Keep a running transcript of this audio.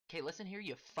Okay, listen here,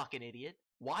 you fucking idiot.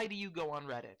 Why do you go on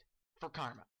Reddit? For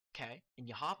karma. Okay? And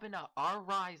you hop into R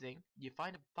Rising, you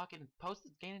find a fucking post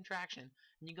that's gaining traction,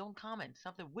 and you go and comment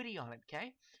something witty on it,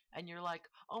 okay? And you're like,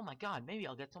 oh my god, maybe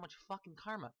I'll get so much fucking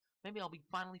karma. Maybe I'll be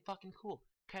finally fucking cool,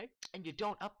 okay? And you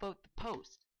don't upvote the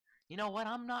post. You know what?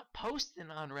 I'm not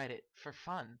posting on Reddit for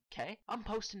fun, okay? I'm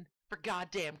posting for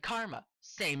goddamn karma.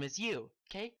 Same as you,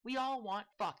 okay? We all want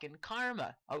fucking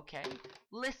karma, okay?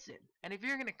 Listen. And if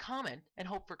you're gonna comment and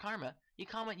hope for karma, you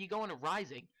go into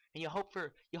Rising, and you hope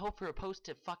for a post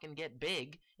to fucking get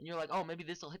big, and you're like, oh, maybe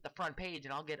this will hit the front page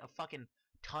and I'll get a fucking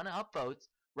ton of upvotes,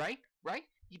 right? Right?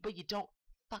 But you don't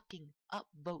fucking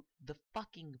upvote the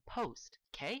fucking post,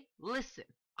 okay? Listen,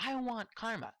 I want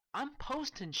karma. I'm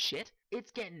posting shit.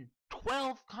 It's getting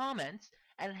 12 comments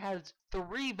and it has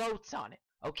 3 votes on it,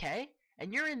 okay?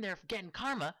 And you're in there getting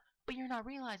karma, but you're not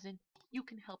realizing you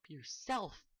can help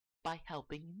yourself by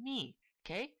helping me,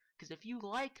 okay? Because if you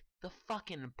like the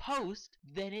fucking post,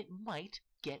 then it might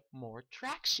get more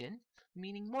traction,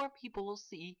 meaning more people will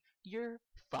see your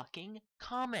fucking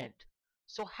comment.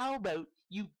 So how about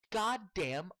you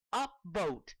goddamn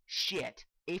upvote shit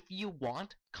if you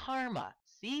want karma?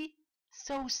 See?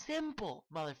 So simple,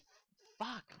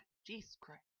 motherfuck. Jesus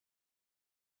Christ.